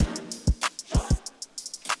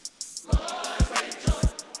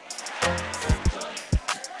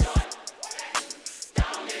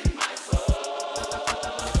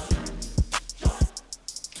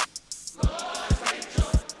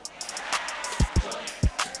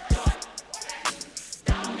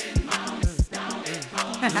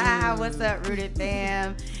What's up, Rooted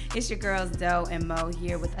fam? It's your girls, Doe and Mo,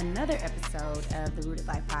 here with another episode of the Rooted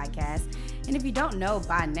Life Podcast. And if you don't know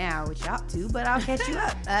by now, which y'all do, but I'll catch you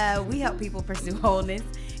up. We help people pursue wholeness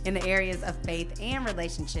in the areas of faith and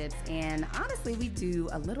relationships. And honestly, we do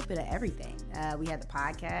a little bit of everything. We have the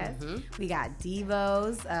podcast. We got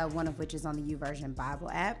Devos, one of which is on the YouVersion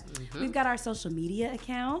Bible app. We've got our social media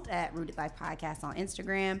account at Rooted Life Podcast on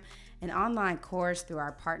Instagram, an online course through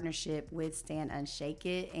our partnership with Stand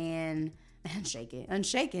Unshaken. And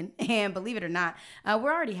believe it or not,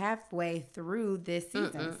 we're already halfway through this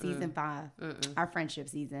season, season 5, our friendship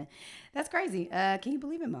season. That's crazy. Can you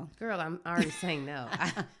believe it, Mo? Girl, I'm already saying no.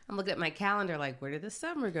 I'm looking at my calendar like, where did the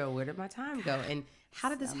summer go? Where did my time go? And how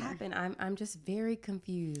did this happen? I'm just very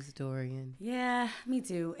confused, Dorian. Yeah, me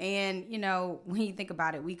too. And, you know, when you think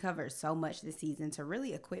about it, we covered so much this season to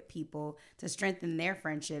really equip people to strengthen their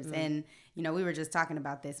friendships. And, you know, we were just talking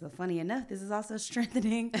about this, but funny enough, this is also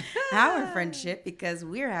strengthening our friendship because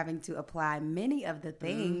we're having to apply many of the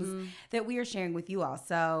things that we are sharing with you all.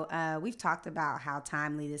 So we've talked about how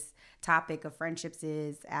timely this topic of friendships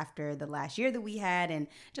is after the last year that we had, and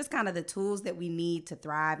just kind of the tools that we need to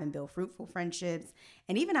thrive and build fruitful friendships,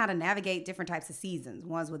 and even how to navigate different types of seasons,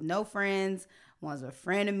 ones with no friends, ones with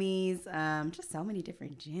frenemies, just so many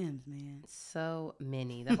different gems, man. So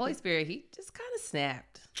many. The Holy Spirit, he just kind of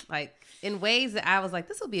snapped, like in ways that I was like,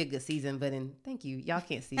 this will be a good season, but thank you. Y'all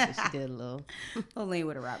can't see, but she did a little. Lean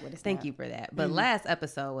with a rock with a snap. Thank you for that. But last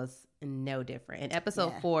episode was no different. In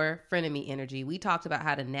episode 4, Frenemy Energy, we talked about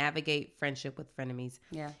how to navigate friendship with frenemies.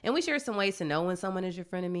 Yeah. And we shared some ways to know when someone is your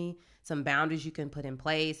frenemy, some boundaries you can put in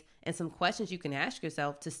place, and some questions you can ask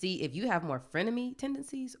yourself to see if you have more frenemy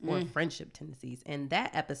tendencies or friendship tendencies. And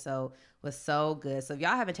that episode was so good. So if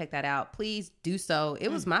y'all haven't checked that out, please do so. It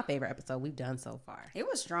was my favorite episode we've done so far. It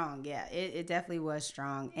was strong. Yeah, it definitely was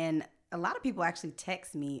strong. And a lot of people actually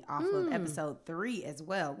text me off of episode 3 as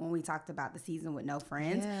well when we talked about the season with no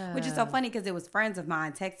friends, which is so funny because it was friends of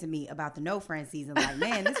mine texting me about the no friends season. Like,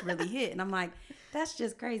 man, this really hit. And I'm like, that's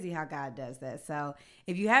just crazy how God does that. So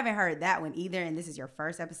if you haven't heard that one either, and this is your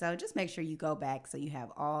first episode, just make sure you go back so you have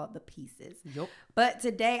all the pieces. Yep. But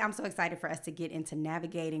today I'm so excited for us to get into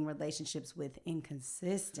navigating relationships with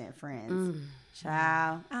inconsistent friends.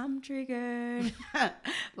 Child, I'm triggered.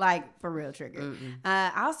 Like, for real triggered.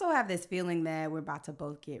 I also have this feeling that we're about to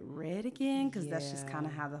both get red again because that's just kind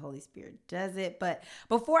of how the Holy Spirit does it. But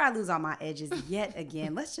before I lose all my edges yet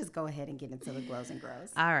again, let's just go ahead and get into the glows and grows.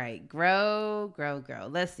 All right. Grow.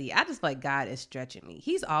 Let's see. I just feel like God is stretching me.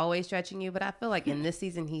 He's always stretching you, but I feel like in this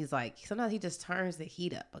season, he's like, sometimes he just turns the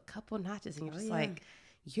heat up a couple notches and you're just like,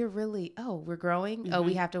 you're really, we're growing. Oh,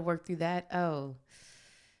 we have to work through that. Oh,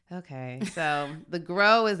 okay. So the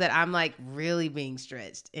grow is that I'm like really being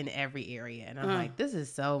stretched in every area. And I'm like, this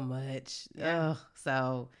is so much. Yeah.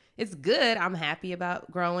 So it's good. I'm happy about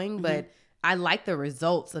growing, but I like the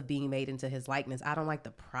results of being made into his likeness. I don't like the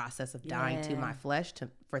process of dying to my flesh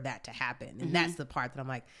for that to happen. And that's the part that I'm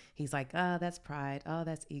like, he's like, oh, that's pride. Oh,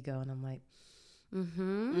 that's ego. And I'm like,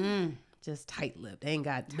 just tight-lipped. Ain't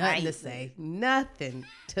got nothing to say. Nothing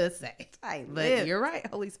to say. But you're right,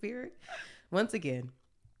 Holy Spirit. Once again,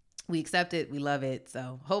 we accept it. We love it.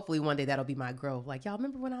 So hopefully one day that'll be my growth. Like, y'all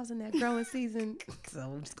remember when I was in that growing season? So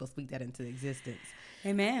I'm just going to speak that into existence.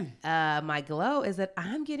 Amen. My glow is that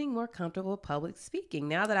I'm getting more comfortable public speaking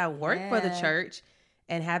now that I work for the church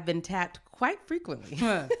and have been tapped quite frequently.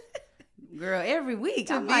 Girl, every week.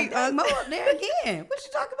 I'm like, Mo up there again. What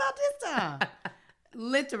you talking about this time?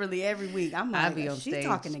 Literally every week. I'm like, she's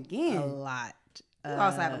talking again. A lot. We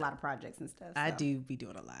also have a lot of projects and stuff. So. I do be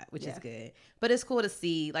doing a lot, which is good. But it's cool to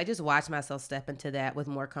see, like, just watch myself step into that with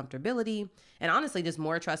more comfortability and honestly just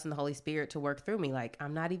more trust in the Holy Spirit to work through me. Like,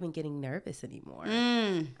 I'm not even getting nervous anymore.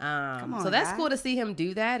 Come on, so that's cool to see him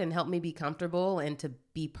do that and help me be comfortable and to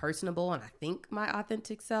be personable and I think my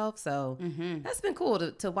authentic self. So that's been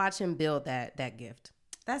cool to watch him build that gift.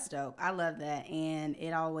 That's dope. I love that. And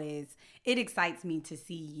it excites me to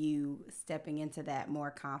see you stepping into that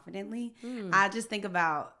more confidently. I just think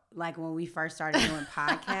about like when we first started doing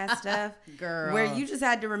podcast stuff, girl, where you just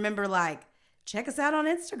had to remember like, check us out on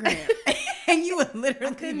Instagram. And you would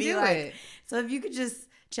literally be like, so if you could just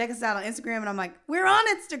check us out on Instagram. And I'm like, we're on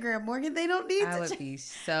Instagram, Morgan. They don't need to. I would be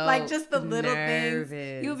so like just the little things.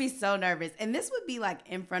 You would be so nervous. And this would be like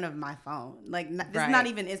in front of my phone. Like this is not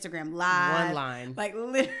even Instagram live. One line. Like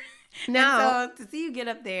literally. No. So to see you get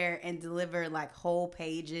up there and deliver like whole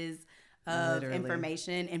pages of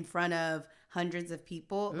information in front of hundreds of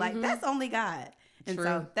people, like that's only God. And True.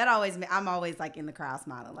 so that I'm always like in the crowd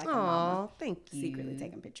smiling like a mama. Thank you. Secretly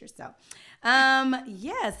taking pictures. So,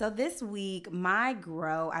 so this week, my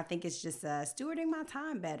grow, I think is just stewarding my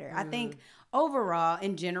time better. I think overall,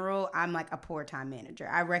 in general, I'm like a poor time manager.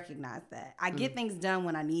 I recognize that. I get things done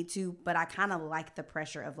when I need to, but I kind of like the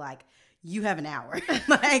pressure of like, you have an hour.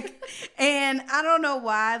 And I don't know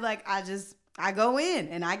why, like I go in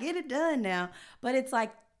and I get it done now, but it's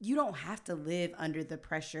like, you don't have to live under the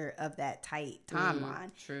pressure of that tight timeline.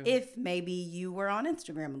 True. If maybe you were on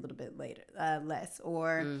Instagram a little bit less,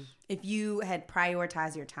 or if you had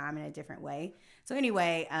prioritized your time in a different way. So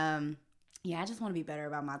anyway, I just want to be better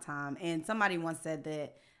about my time. And somebody once said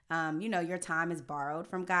that, your time is borrowed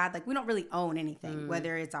from God. Like, we don't really own anything,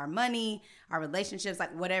 whether it's our money, our relationships,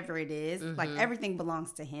 like whatever it is, like everything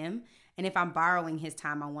belongs to him. And if I'm borrowing his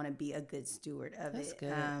time, I want to be a good steward of That's it.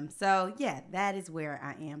 Good. That is where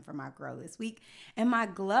I am for my grow this week. And my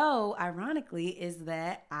glow, ironically, is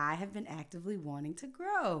that I have been actively wanting to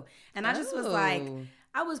grow. And I just was like,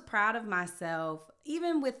 I was proud of myself,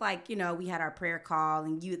 even with like, we had our prayer call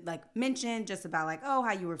and you like mentioned just about like,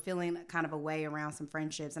 how you were feeling kind of a way around some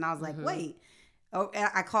friendships. And I was like, wait. Oh,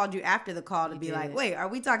 I called you after the call to be like, wait, are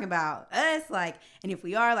we talking about us? Like, and if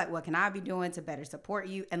we are, like, what can I be doing to better support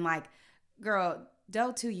you? And like, girl,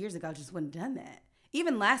 2 years ago just wouldn't have done that.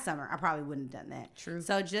 Even last summer, I probably wouldn't have done that. True.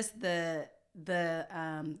 So just the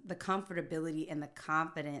comfortability and the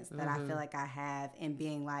confidence that I feel like I have in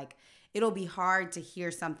being like, it'll be hard to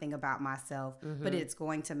hear something about myself, but it's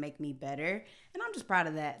going to make me better. And I'm just proud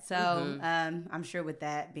of that. So I'm sure with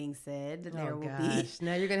that being said, there will be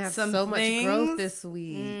now you're going to have some so much growth this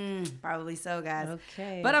week. Probably so, guys.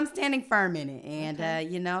 Okay. But I'm standing firm in it. And,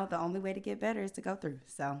 the only way to get better is to go through.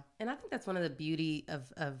 So. And I think that's one of the beauty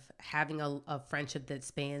of having a friendship that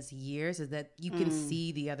spans years is that you can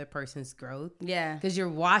see the other person's growth. Yeah. Because you're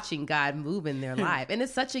watching God move in their life. And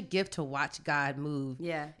it's such a gift to watch God move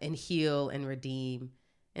and heal and redeem.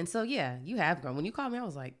 And so, you have grown. When you called me, I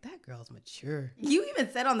was like, that girl's mature. You even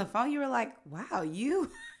said on the phone, you were like, wow, you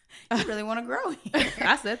really want to grow here.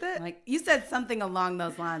 I said that? Like, you said something along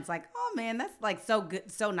those lines, like, oh, man, that's like so good,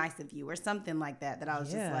 so nice of you, or something like that I was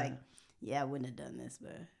just like, I wouldn't have done this,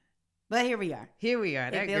 but here we are. Here we are.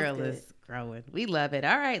 That girl is growing. We love it.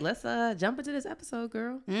 All right, let's jump into this episode,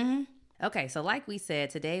 girl. Okay, so like we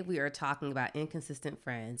said, today we are talking about inconsistent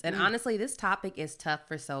friends. And honestly, this topic is tough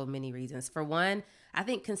for so many reasons. For one, I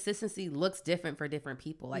think consistency looks different for different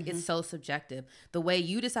people. Like, it's so subjective. The way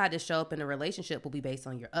you decide to show up in a relationship will be based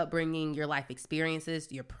on your upbringing, your life experiences,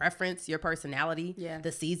 your preference, your personality,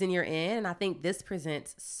 the season you're in. And I think this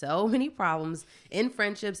presents so many problems in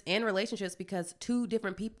friendships and relationships because two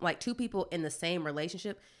people in the same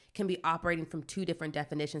relationship can be operating from two different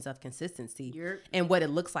definitions of consistency and what it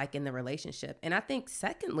looks like in the relationship. And I think,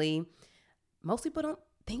 secondly, most people don't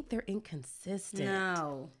think they're inconsistent.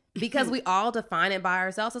 No. Because we all define it by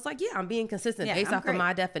ourselves. It's like, I'm being consistent based off of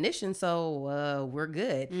my definition, so we're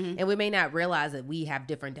good. And we may not realize that we have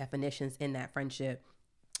different definitions in that friendship.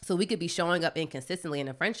 So we could be showing up inconsistently in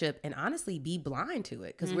a friendship and honestly be blind to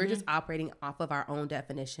it because we're just operating off of our own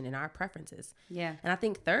definition and our preferences. Yeah. And I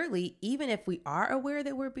think thirdly, even if we are aware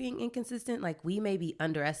that we're being inconsistent, like we may be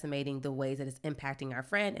underestimating the ways that it's impacting our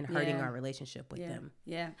friend and hurting our relationship with them.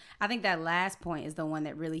 Yeah. I think that last point is the one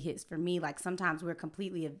that really hits for me. Like sometimes we're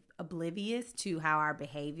completely oblivious to how our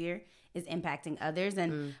behavior is impacting others.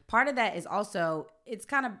 And part of that is also, it's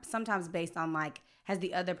kind of sometimes based on like, has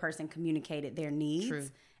the other person communicated their needs? True.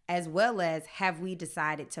 As well as have we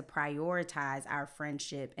decided to prioritize our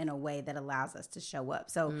friendship in a way that allows us to show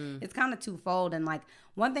up? So it's kind of twofold. And like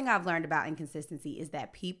one thing I've learned about inconsistency is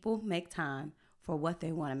that people make time for what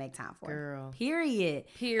they want to make time for. Girl. Period.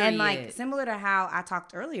 And like similar to how I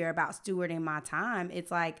talked earlier about stewarding my time,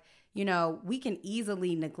 it's like, you know, we can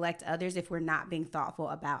easily neglect others if we're not being thoughtful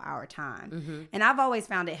about our time. And I've always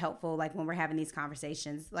found it helpful, like when we're having these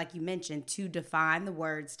conversations, like you mentioned, to define the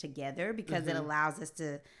words together because it allows us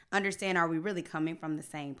to understand, are we really coming from the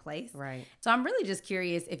same place? Right. So I'm really just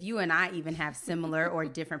curious if you and I even have similar or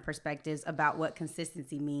different perspectives about what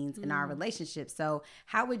consistency means in our relationship. So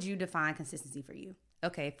how would you define consistency for you?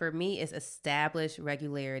 Okay, for me, it's established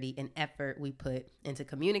regularity and effort we put into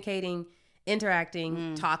communicating,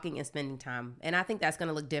 interacting, talking, and spending time. And I think that's going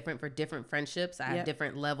to look different for different friendships. I have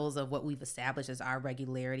different levels of what we've established as our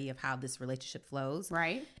regularity of how this relationship flows.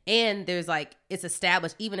 Right. And there's like, it's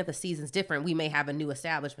established, even if the season's different, we may have a new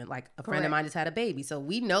establishment. Like a friend of mine just had a baby. So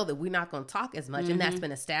we know that we're not going to talk as much and that's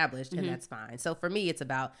been established and that's fine. So for me, it's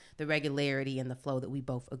about the regularity and the flow that we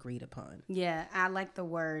both agreed upon. Yeah. I like the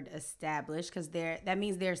word established because that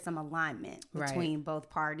means there's some alignment between both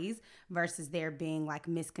parties versus there being like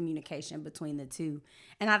miscommunication between between the two.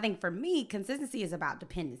 And I think for me, consistency is about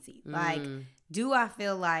dependency. Like, do I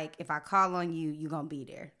feel like if I call on you, you're going to be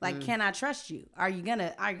there? Like, can I trust you? Are you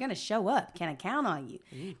gonna show up? Can I count on you?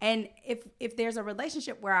 And if there's a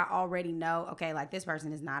relationship where I already know, okay, like this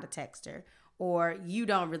person is not a texter, or you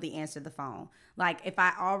don't really answer the phone. Like, if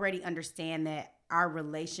I already understand that our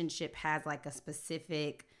relationship has like a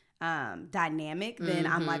specific dynamic, then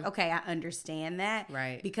I'm like, okay, I understand that.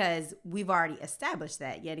 Right. Because we've already established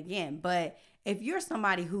that yet again. But if you're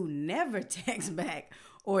somebody who never texts back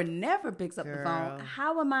or never picks up the phone,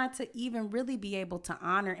 how am I to even really be able to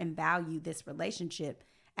honor and value this relationship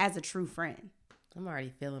as a true friend? I'm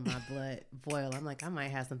already feeling my blood boil. I'm like, I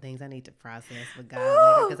might have some things I need to process with God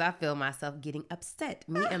later, because I feel myself getting upset.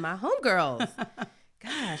 Me and my homegirls.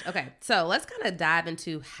 Gosh. Okay. So let's kind of dive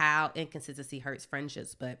into how inconsistency hurts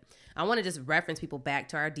friendships. But I want to just reference people back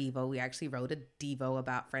to our Devo. We actually wrote a Devo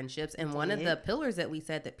about friendships. And one of the pillars that we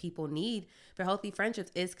said that people need for healthy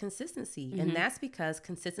friendships is consistency. And that's because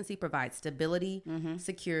consistency provides stability,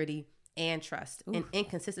 security, and trust. And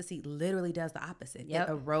inconsistency literally does the opposite. It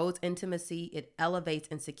erodes intimacy, it elevates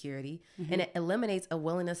insecurity, and it eliminates a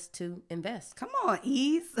willingness to invest. Come on,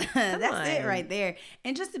 Ease. That's it right there.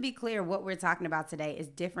 And just to be clear, what we're talking about today is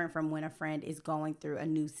different from when a friend is going through a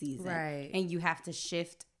new season. Right. And you have to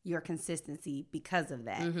shift your consistency because of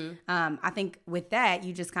that. I think with that,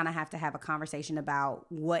 you just kind of have to have a conversation about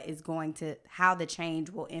how the change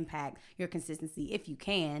will impact your consistency if you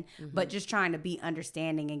can, but just trying to be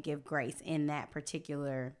understanding and give grace in that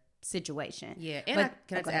particular situation. Yeah. And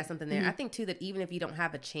can I add something there? I think too that even if you don't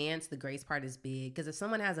have a chance, the grace part is big, because if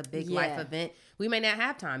someone has a big life event, we may not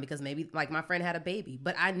have time because maybe like my friend had a baby,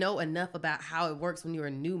 but I know enough about how it works when you're a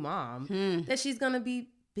new mom that she's going to be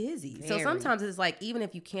busy. Very. So sometimes it's like, even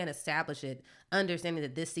if you can't establish it, understanding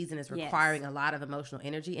that this season is requiring a lot of emotional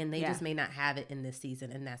energy, and they just may not have it in this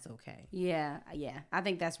season, and that's okay. Yeah. I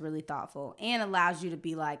think that's really thoughtful and allows you to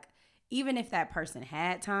be like, even if that person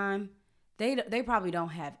had time, they probably don't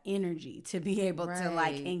have energy to be able to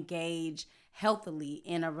like engage healthily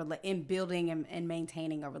in building and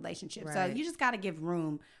maintaining a relationship. So you just got to give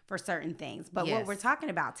room for certain things. But what we're talking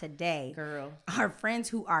about today are friends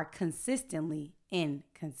who are consistently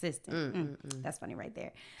inconsistent. That's funny right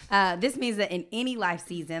there. This means that in any life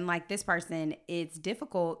season, like this person, it's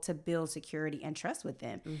difficult to build security and trust with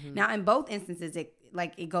them. Now, in both instances,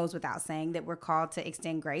 it goes without saying that we're called to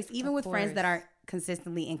extend grace, even with friends that are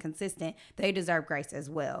consistently inconsistent. They deserve grace as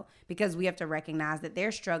well, because we have to recognize that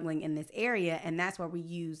they're struggling in this area, and that's where we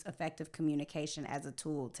use effective communication as a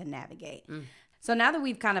tool to navigate. So now that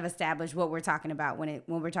we've kind of established what we're talking about when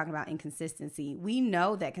we're talking about inconsistency, we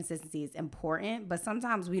know that consistency is important, but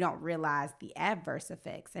sometimes we don't realize the adverse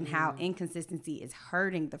effects and how inconsistency is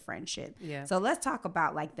hurting the friendship. Yeah. So let's talk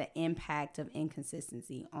about like the impact of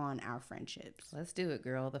inconsistency on our friendships. Let's do it,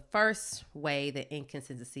 girl. The first way that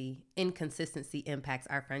inconsistency impacts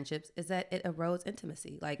our friendships is that it erodes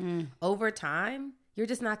intimacy. Like over time, you're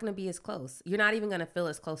just not going to be as close. You're not even going to feel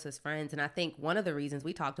as close as friends. And I think one of the reasons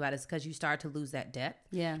we talked about is because you start to lose that depth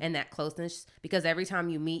and that closeness, because every time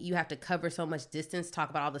you meet, you have to cover so much distance, talk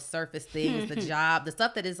about all the surface things, the job, the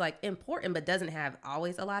stuff that is like important, but doesn't have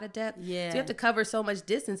always a lot of depth. Yeah. So you have to cover so much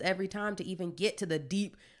distance every time to even get to the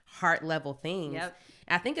deep heart level things. Yep.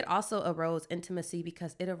 I think it also erodes intimacy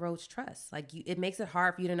because it erodes trust. Like it makes it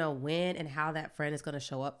hard for you to know when and how that friend is going to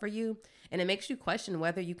show up for you. And it makes you question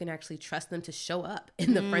whether you can actually trust them to show up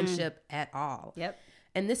in the friendship at all. Yep.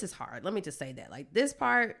 And this is hard. Let me just say that. Like this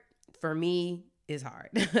part for me is hard.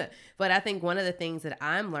 But I think one of the things that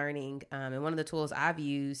I'm learning and one of the tools I've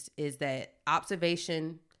used is that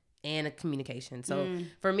observation and a communication. So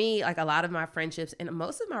for me, like a lot of my friendships and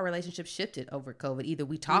most of my relationships shifted over COVID. Either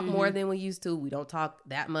we talk more than we used to, we don't talk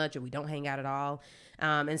that much, or we don't hang out at all.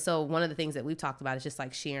 And so one of the things that we've talked about is just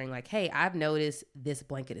like sharing like, hey, I've noticed this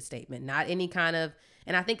blanketed statement, not any kind of,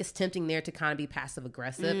 and I think it's tempting there to kind of be passive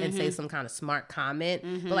aggressive and say some kind of smart comment,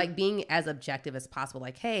 but like being as objective as possible.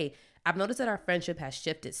 Like, hey, I've noticed that our friendship has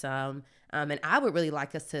shifted some. And I would really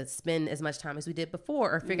like us to spend as much time as we did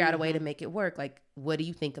before, or figure out a way to make it work. Like, what do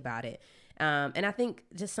you think about it? And I think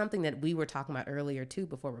just something that we were talking about earlier too,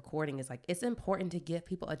 before recording, is like, it's important to give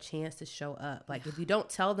people a chance to show up. Like if you don't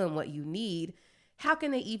tell them what you need, how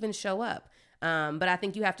can they even show up? But I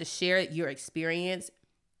think you have to share your experience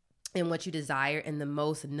and what you desire in the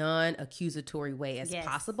most non-accusatory way as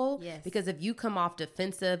possible. Yes. Because if you come off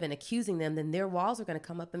defensive and accusing them, then their walls are going to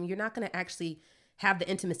come up and you're not going to actually have the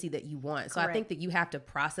intimacy that you want. So I think that you have to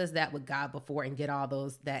process that with God before and get all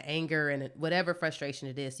that anger and whatever frustration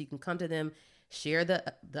it is. So you can come to them, Share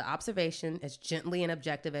the observation as gently and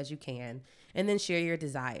objective as you can, and then share your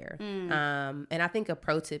desire. And I think a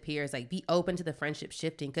pro tip here is like, be open to the friendship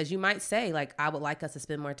shifting, because you might say like, I would like us to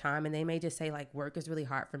spend more time, and they may just say like, work is really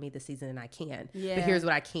hard for me this season and I can, but here's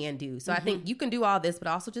what I can do. So I think you can do all this, but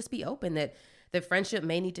also just be open that the friendship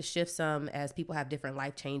may need to shift some as people have different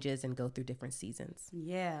life changes and go through different seasons.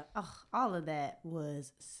 Yeah. Oh, all of that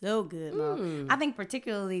was so good, Mo. I think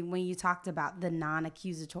particularly when you talked about the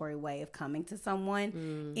non-accusatory way of coming to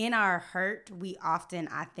someone. In our hurt, we often,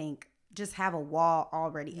 I think, just have a wall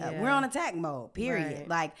already up. We're on attack mode, period. Right.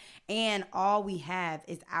 Like, and all we have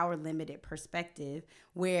is our limited perspective,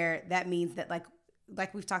 where that means that like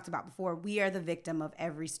we've talked about before, we are the victim of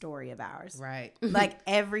every story of ours. Right. Like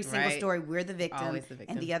every single story, we're the victim, Always the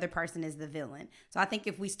victim, and the other person is the villain. So I think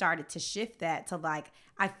if we started to shift that to like,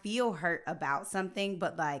 I feel hurt about something,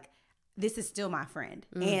 but like, this is still my friend.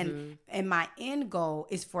 And my end goal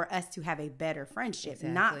is for us to have a better friendship,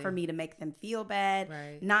 not for me to make them feel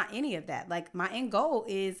bad, not any of that. Like, my end goal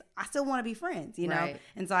is I still want to be friends, you know?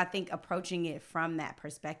 And so I think approaching it from that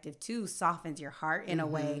perspective too softens your heart in a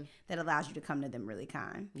way that allows you to come to them really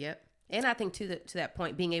kind. Yep. And I think to that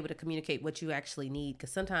point, being able to communicate what you actually need,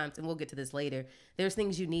 because sometimes, and we'll get to this later, there's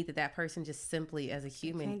things you need that person just simply as a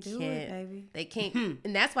human they can't.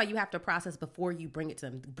 And that's why you have to process before you bring it to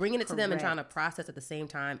them. Bringing it to them and trying to process at the same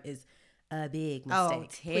time is a big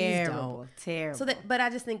mistake. Oh, terrible. So but I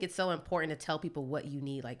just think it's so important to tell people what you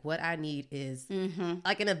need. Like, what I need is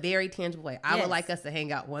like in a very tangible way. I would like us to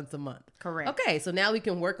hang out once a month. Correct. Okay, so now we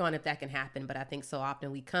can work on if that can happen. But I think so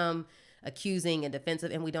often we come accusing and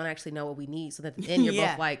defensive, and we don't actually know what we need. So that then you're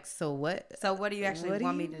both like, so what? So what do you actually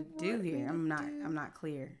want me to do here? I'm not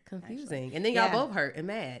clear. Confusing. Actually. And then y'all both hurt and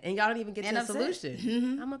mad, and y'all don't even get to a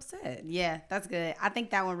solution. I'm upset. Yeah, that's good. I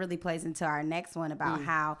think that one really plays into our next one about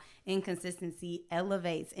how inconsistency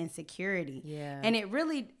elevates insecurity. Yeah. And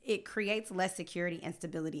it creates less security and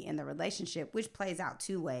stability in the relationship, which plays out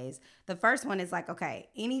two ways. The first one is like, okay,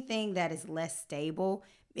 anything that is less stable,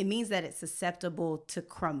 it means that it's susceptible to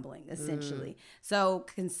crumbling, essentially. So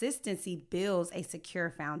consistency builds a secure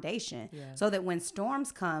foundation so that when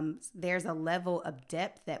storms come, there's a level of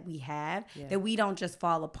depth that we have that we don't just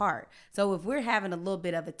fall apart. So if we're having a little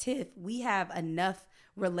bit of a tiff, we have enough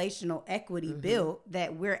relational equity built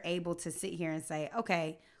that we're able to sit here and say,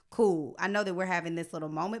 okay, cool, I know that we're having this little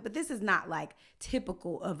moment, but this is not like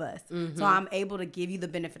typical of us. So I'm able to give you the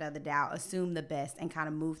benefit of the doubt, assume the best, and kind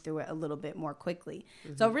of move through it a little bit more quickly.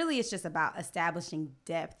 So really it's just about establishing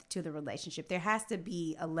depth to the relationship. There has to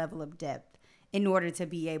be a level of depth in order to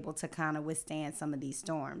be able to kind of withstand some of these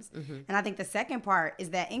storms. And I think the second part is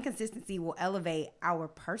that inconsistency will elevate our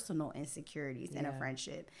personal insecurities in a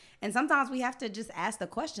friendship. And sometimes we have to just ask the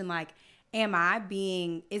question like,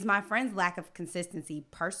 is my friend's lack of consistency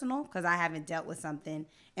personal because I haven't dealt with something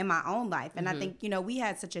in my own life? And I think, we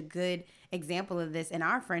had such a good example of this in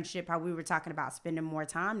our friendship, how we were talking about spending more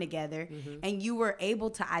time together, and you were able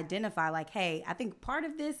to identify like, hey, I think part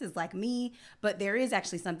of this is like me, but there is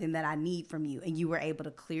actually something that I need from you. And you were able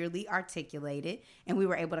to clearly articulate it, and we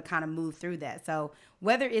were able to kind of move through that. So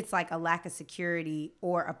whether it's like a lack of security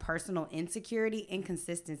or a personal insecurity,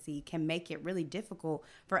 inconsistency can make it really difficult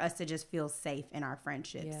for us to just feel safe in our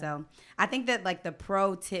friendship. Yeah. So I think that like the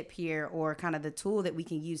pro tip here, or kind of the tool that we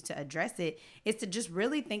can use to address it, is to just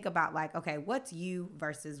really think about like, okay, what's you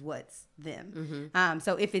versus what's them?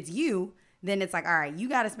 So if it's you, then it's like, all right, you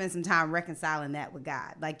got to spend some time reconciling that with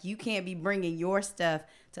God. Like, you can't be bringing your stuff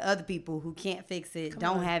to other people who can't fix it,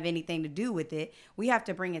 don't have anything to do with it. We have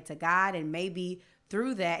to bring it to God, and maybe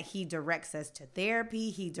through that, he directs us to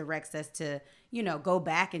therapy. He directs us to, go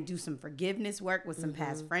back and do some forgiveness work with some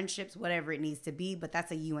past friendships, whatever it needs to be. But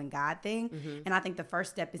that's a you and God thing. And I think the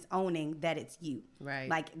first step is owning that it's you. Right.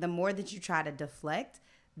 Like, the more that you try to deflect,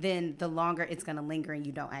 then the longer it's going to linger and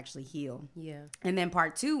you don't actually heal. Yeah. And then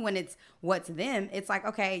part two, when it's what's them, it's like,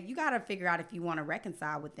 okay, you got to figure out if you want to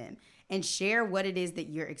reconcile with them and share what it is that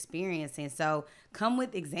you're experiencing. So come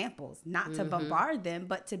with examples, not to bombard them,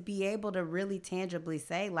 but to be able to really tangibly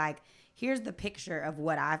say like, here's the picture of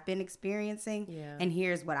what I've been experiencing and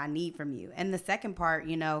here's what I need from you. And the second part,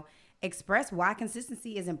 express why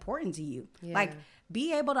consistency is important to you. Yeah. Like,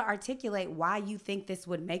 be able to articulate why you think this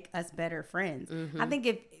would make us better friends. I think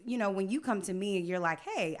if, when you come to me and you're like,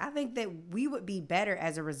 hey, I think that we would be better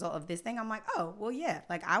as a result of this thing. I'm like, oh, well, yeah,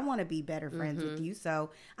 like I want to be better friends with you.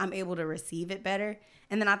 So I'm able to receive it better.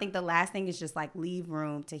 And then I think the last thing is just like leave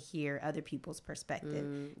room to hear other people's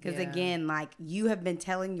perspective. Because again, like you have been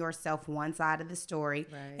telling yourself one side of the story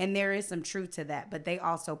and there is some truth to that, but they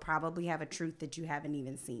also probably have a truth that you haven't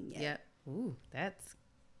even seen yet. Yep. Ooh, that's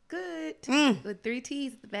good with 3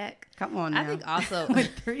 T's at the back. Come on now. I think also with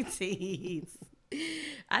 3 T's.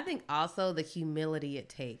 I think also the humility it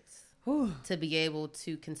takes to be able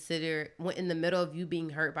to consider in the middle of you being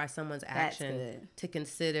hurt by someone's action to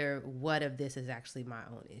consider what if this is actually my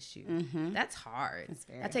own issue. That's hard.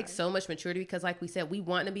 That takes so much maturity because like we said, we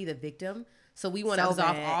want to be the victim. So we want to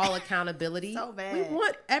absolve all accountability. So bad. We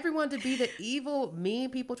want everyone to be the evil, mean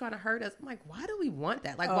people trying to hurt us. I'm like, why do we want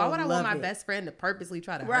that? Like, why would I want my best friend to purposely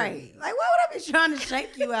try to hurt me? Like, why would I be trying to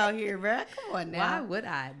shake you out here, bro? Come on now. Why would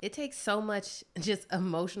I? It takes so much just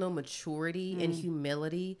emotional maturity and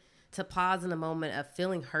humility to pause in a moment of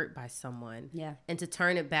feeling hurt by someone and to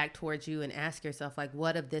turn it back towards you and ask yourself, like,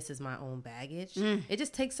 what if this is my own baggage? It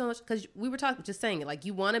just takes so much, because we were just saying it, like,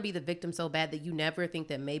 you want to be the victim so bad that you never think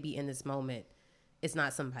that maybe in this moment it's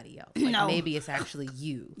not somebody else. Like, maybe it's actually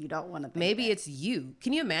you. You don't want to think maybe it's you.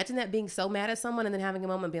 Can you imagine that, being so mad at someone and then having a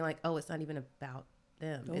moment being like, oh, it's not even about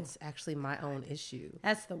them. Ooh. It's actually my own issue.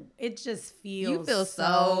 It just feels you feel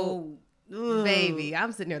so baby,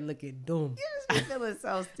 I'm sitting there looking dumb. You just be feeling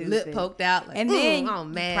so stupid. Lip poked out. Like, and then oh,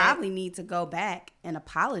 man. You probably need to go back and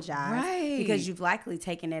apologize. Right. Because you've likely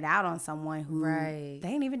taken it out on someone who they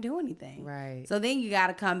ain't even do anything. Right. So then you got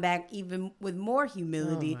to come back even with more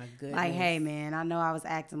humility. Oh, my goodness. Like, hey, man, I know I was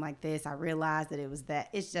acting like this. I realized that it was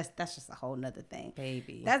that. That's just a whole nother thing.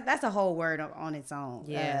 Baby. That's a whole word on its own.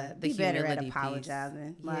 Yeah. Be better at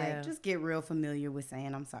apologizing. Piece. Like, just get real familiar with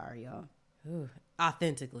saying, I'm sorry, y'all. Ooh.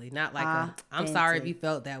 Authentically, not like I'm sorry if you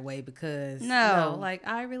felt that way, because no, like,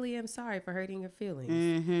 I really am sorry for hurting your feelings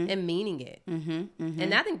and meaning it.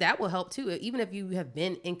 And I think that will help too, even if you have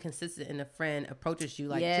been inconsistent and a friend approaches you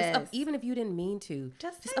like even if you didn't mean to,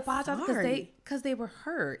 just apologize because they were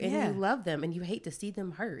hurt and you love them and you hate to see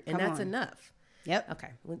them hurt, and that's enough. Okay,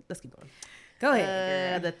 let's keep going. Go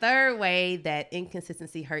ahead. The third way that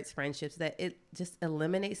inconsistency hurts friendships, that it just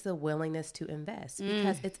eliminates the willingness to invest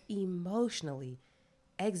because it's emotionally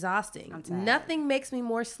exhausting. Nothing makes me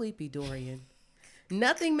more sleepy, Dorian.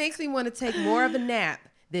 Nothing makes me want to take more of a nap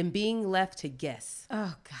than being left to guess.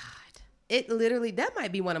 Oh, God. It literally, that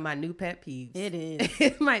might be one of my new pet peeves. It is.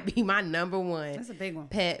 It might be my number one. That's a big one.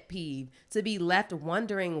 Pet peeve. To be left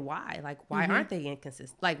wondering why. Like, why aren't they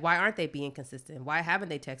inconsistent? Like, why aren't they being consistent? Why haven't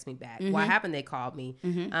they texted me back? Why haven't they called me?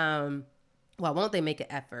 Why won't they make an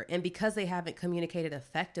effort? And because they haven't communicated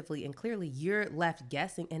effectively and clearly, you're left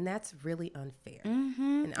guessing, and that's really unfair.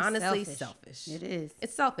 And honestly, selfish. It is.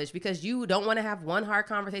 It's selfish because you don't want to have one hard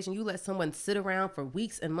conversation. You let someone sit around for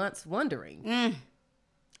weeks and months wondering.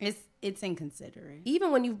 It's inconsiderate.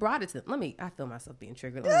 Even when you've brought it to them. I feel myself being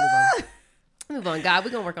triggered. Let me move on. Move on, God.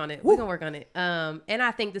 We're gonna work on it. We're gonna work on it. And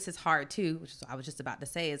I think this is hard too, which is what I was just about to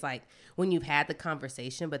say, is like when you've had the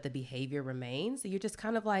conversation but the behavior remains, you're just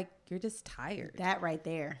kind of like, you're just tired. That right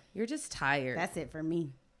there. You're just tired. That's it for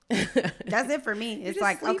me. That's it for me. It's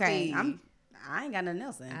like, sleepy. Okay, I ain't got nothing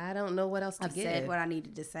else in. I don't know what else to I've give. said what I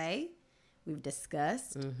needed to say. We've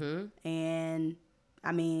discussed. And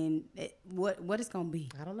I mean, what it's going to be?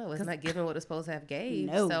 I don't know. It's not giving what it's supposed to have gave.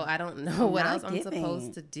 No. So I don't know what else I'm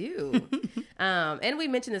supposed to do. And we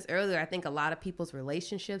mentioned this earlier. I think a lot of people's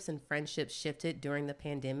relationships and friendships shifted during the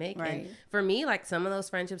pandemic. Right. And for me, like, some of those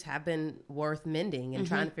friendships have been worth mending and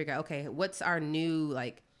trying to figure out, okay, what's our new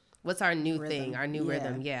thing, our new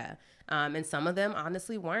rhythm. Yeah. And some of them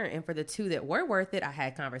honestly weren't. And for the two that were worth it, I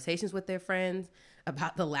had conversations with their friends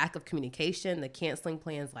about the lack of communication, the canceling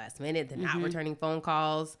plans last minute, the not returning phone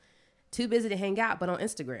calls, too busy to hang out, but on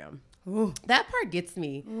Instagram. Ooh. That part gets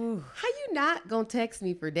me. Ooh. How you not gonna text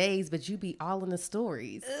me for days, but you be all in the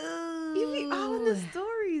stories? Ooh. You be all in the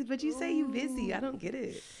stories, but you say you busy. I don't get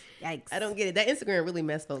it. Yikes. I don't get it. That Instagram really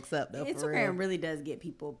messed folks up, though. Instagram really does get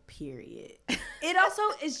people, period. It also,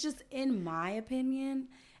 it's just, in my opinion,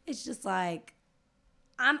 it's just like,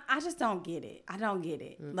 I just don't get it. I don't get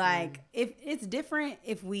it. Like, if it's different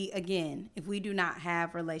if we do not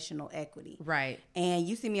have relational equity. Right. And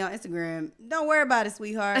you see me on Instagram, don't worry about it,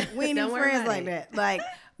 sweetheart. We ain't even friends like that. Like,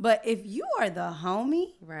 but if you are the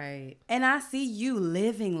homie, right, and I see you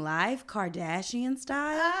living life Kardashian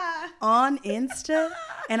style on Insta,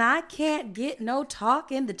 and I can't get no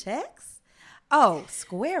talk in the text, oh,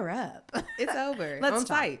 square up. It's over. Let's on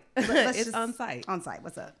talk. site. It's on site. On site.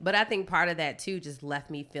 What's up? But I think part of that too just left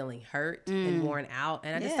me feeling hurt and worn out.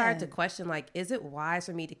 And I just started to question, like, is it wise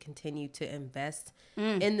for me to continue to invest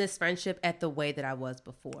in this friendship at the way that I was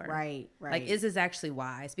before? Right. Like, is this actually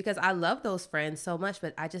wise? Because I love those friends so much,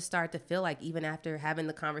 but I just started to feel like, even after having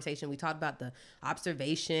the conversation, we talked about the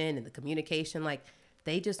observation and the communication, like,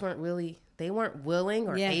 they weren't willing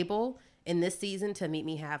or able in this season to meet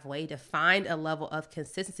me halfway, to find a level of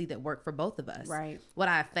consistency that worked for both of us. Right. What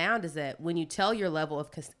I found is that when you tell your level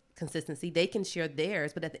of consistency. They can share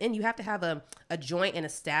theirs, but at the end, you have to have a joint and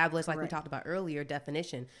established, like we talked about earlier,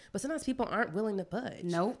 definition. But sometimes people aren't willing to budge.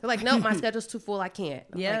 Nope. They're like, nope, my schedule's too full. I can't.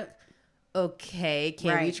 Yeah. Like, okay,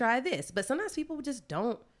 can we try this? But sometimes people just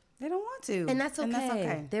don't. They don't want to. And that's okay. And that's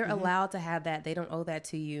okay. They're allowed to have that. They don't owe that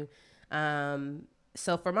to you.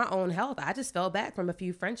 So for my own health, I just fell back from a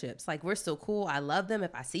few friendships. Like, we're still cool. I love them.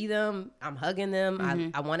 If I see them, I'm hugging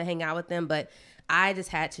them. I want to hang out with them. But I just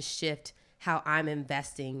had to shift how I'm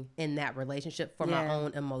investing in that relationship for my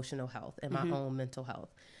own emotional health and my own mental health.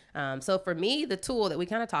 So for me, the tool that we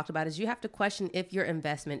kind of talked about is you have to question if your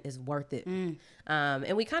investment is worth it.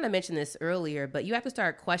 And we kind of mentioned this earlier, but you have to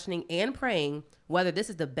start questioning and praying whether this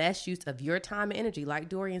is the best use of your time and energy. Like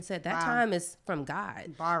Dorian said, that time is from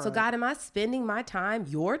God. Borrowed. So God, am I spending my time,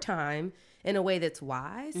 your time, in a way that's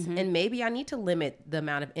wise? And maybe I need to limit the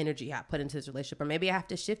amount of energy I put into this relationship, or maybe I have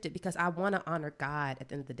to shift it because I want to honor God at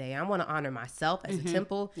the end of the day. I want to honor myself as a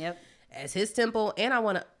temple. As his temple, and I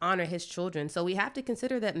want to honor his children. So we have to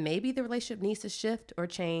consider that maybe the relationship needs to shift or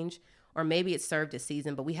change, or maybe it's served its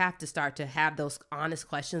season, but we have to start to have those honest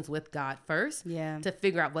questions with God first to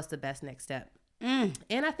figure out what's the best next step.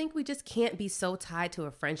 And I think we just can't be so tied to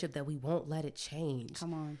a friendship that we won't let it change.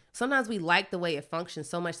 Come on. Sometimes we like the way it functions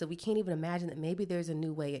so much that we can't even imagine that maybe there's a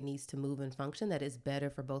new way it needs to move and function that is better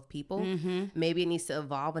for both people. Maybe it needs to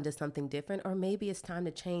evolve into something different, or maybe it's time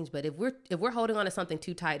to change. But if we're holding on to something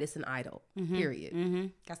too tight, it's an idol.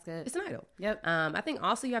 Period. That's good. It's an idol. Yep. I think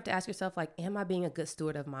also you have to ask yourself, like, am I being a good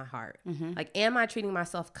steward of my heart? Like, am I treating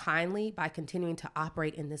myself kindly by continuing to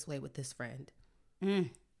operate in this way with this friend?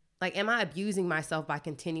 Like, am I abusing myself by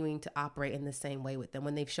continuing to operate in the same way with them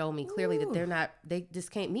when they've shown me clearly that they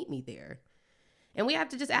just can't meet me there? And we have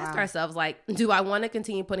to just ask ourselves, like, do I want to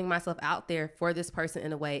continue putting myself out there for this person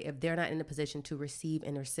in a way if they're not in a position to receive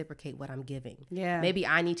and reciprocate what I'm giving? Maybe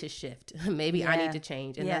I need to shift. Maybe I need to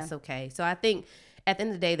change, and that's okay. So I think at the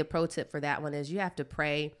end of the day, the pro tip for that one is you have to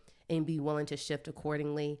pray and be willing to shift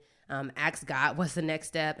accordingly. Ask God what's the next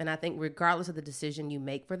step. And I think regardless of the decision you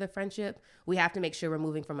make for the friendship, we have to make sure we're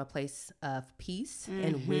moving from a place of peace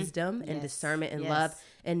and wisdom and discernment and love,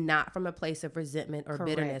 and not from a place of resentment or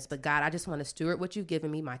bitterness. But God, I just want to steward what you've given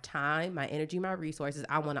me, my time, my energy, my resources.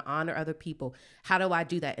 I want to honor other people. How do I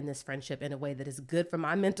do that in this friendship in a way that is good for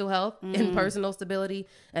my mental health and personal stability,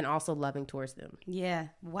 and also loving towards them? Yeah.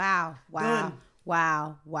 Wow.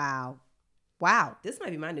 Wow. This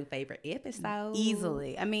might be my new favorite episode.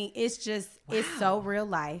 Easily. I mean, it's just, it's so real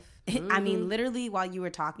life. I mean, literally while you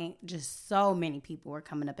were talking, just so many people were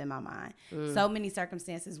coming up in my mind. So many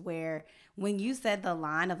circumstances where when you said the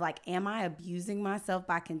line of like, am I abusing myself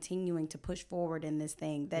by continuing to push forward in this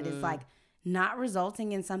thing that is like not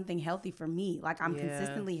resulting in something healthy for me? Like, I'm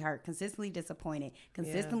consistently hurt, consistently disappointed,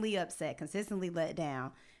 consistently upset, consistently let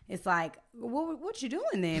down. It's like, what you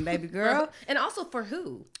doing then, baby girl? And also for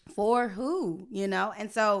who? For who, you know?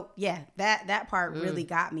 And so, yeah, that part really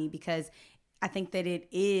got me, because I think that it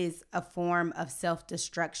is a form of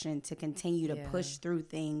self-destruction to continue to push through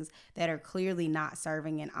things that are clearly not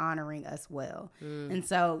serving and honoring us well. And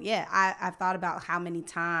so, yeah, I've thought about how many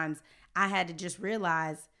times I had to just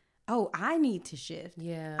realize, oh, I need to shift.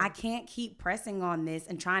 I can't keep pressing on this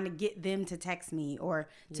and trying to get them to text me or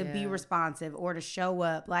to be responsive or to show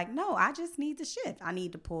up. Like, no, I just need to shift. I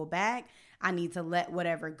need to pull back. I need to let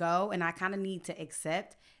whatever go. And I kind of need to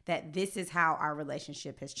accept that this is how our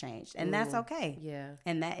relationship has changed. And that's okay.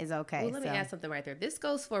 And that is okay. Well, let me add something right there. This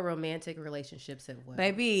goes for romantic relationships as well.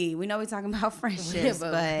 Baby, we know we're talking about friendships,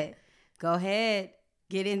 but go ahead,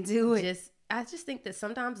 get into it. I just think that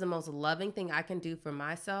sometimes the most loving thing I can do for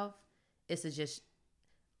myself is to just,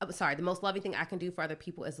 the most loving thing I can do for other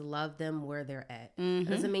people is love them where they're at.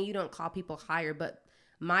 Doesn't mean you don't call people higher, but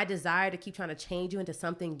my desire to keep trying to change you into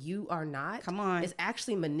something you are not is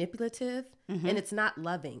actually manipulative, and it's not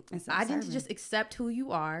loving. I need to just accept who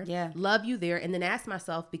you are, love you there, and then ask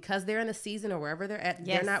myself, because they're in a season or wherever they're at,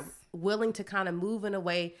 they're not willing to kind of move in a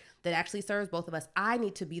way that actually serves both of us. I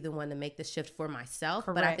need to be the one to make the shift for myself.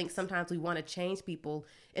 But I think sometimes we want to change people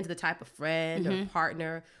into the type of friend or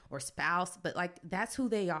partner or spouse, but like, that's who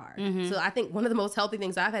they are. So I think one of the most healthy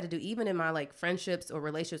things I've had to do, even in my like friendships or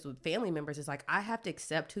relationships with family members, is like, I have to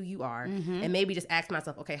accept who you are and maybe just ask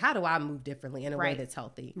myself, okay, how do I move differently in a way that's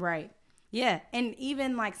healthy? Yeah. And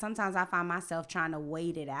even like sometimes I find myself trying to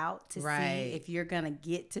wait it out to see if you're going to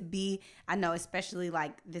get to be, I know, especially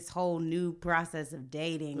like this whole new process of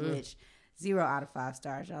dating, which 0 out of 5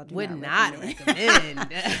 stars, y'all would not recommend.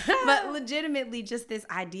 But legitimately just this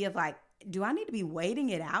idea of like, do I need to be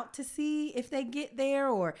waiting it out to see if they get there,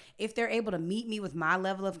 or if they're able to meet me with my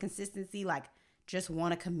level of consistency, like just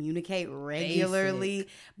want to communicate regularly.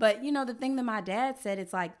 But you know, the thing that my dad said,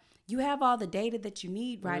 it's like, You have all the data that you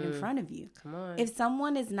need right in front of you. Come on. If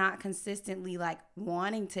someone is not consistently like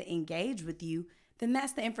wanting to engage with you, then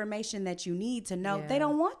that's the information that you need to know they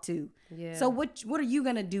don't want to. Yeah. So what are you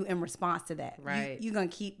going to do in response to that? Right. You're going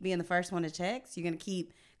to keep being the first one to text? You're going to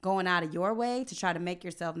keep going out of your way to try to make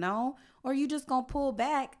yourself known? Or are you just going to pull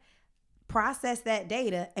back, process that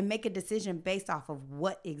data, and make a decision based off of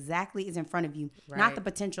what exactly is in front of you, not the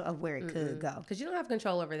potential of where it could go? Because you don't have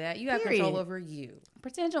control over that. You have control over you.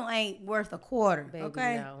 Potential ain't worth a quarter, Baby,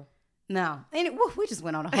 okay? No. And we just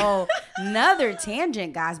went on a whole another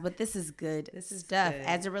tangent, guys, but this is good stuff good.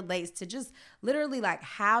 as it relates to just literally like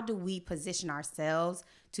how do we position ourselves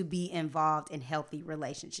to be involved in healthy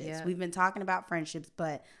relationships. Yeah. We've been talking about friendships,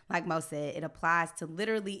 but like Mo said, it applies to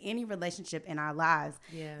literally any relationship in our lives.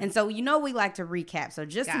 Yeah. And so, we like to recap. So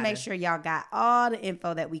just to make sure y'all got all the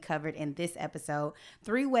info that we covered in this episode,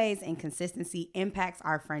 3 ways inconsistency impacts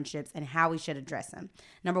our friendships and how we should address them.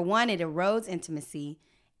 Number 1, it erodes intimacy.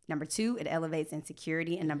 Number 2, it elevates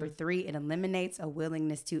insecurity. And number 3, it eliminates a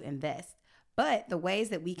willingness to invest. But the ways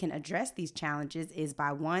that we can address these challenges is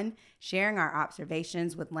by 1, sharing our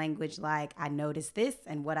observations with language like, I noticed this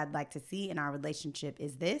and what I'd like to see in our relationship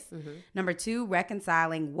is this. Number 2,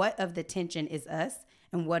 reconciling what of the tension is us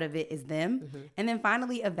and what of it is them. And then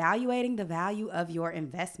finally, evaluating the value of your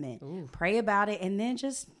investment. Pray about it and then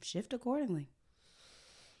just shift accordingly.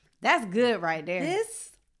 That's good right there.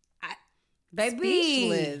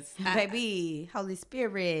 Speechless. Baby, Holy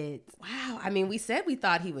Spirit. Wow. I mean, we said we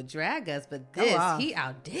thought he would drag us, but he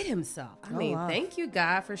outdid himself. Thank you,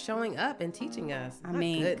 God, for showing up and teaching us.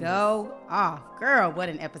 Go off. Girl, what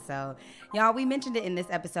an episode. Y'all, we mentioned it in this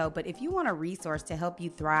episode, but if you want a resource to help you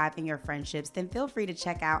thrive in your friendships, then feel free to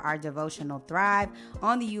check out our devotional Thrive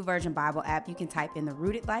on the YouVersion Bible app. You can type in The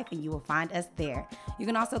Rooted Life and you will find us there. You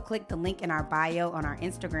can also click the link in our bio on our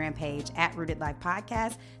Instagram page at Rooted Life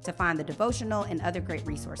Podcast to find the devotional and other great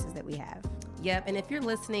resources that we have. Yep. And if you're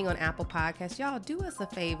listening on Apple Podcasts, y'all do us a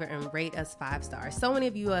favor and rate us 5 stars. So many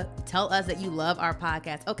of you tell us that you love our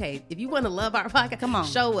podcast. Okay, if you want to love our podcast, come on,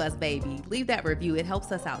 show us, baby. Leave that review. It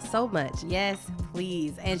helps us out so much. Yes,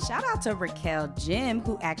 please. And shout out to Raquel Jim,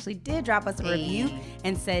 who actually did drop us a review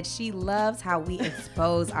and said she loves how we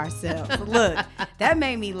expose ourselves. Look, that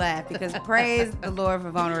made me laugh because praise the Lord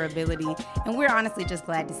for vulnerability. And we're honestly just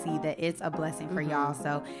glad to see that it's a blessing for y'all.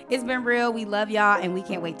 So it's been real. We love y'all and we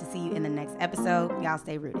can't wait to see you in the next episode. Y'all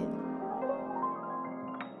stay rooted.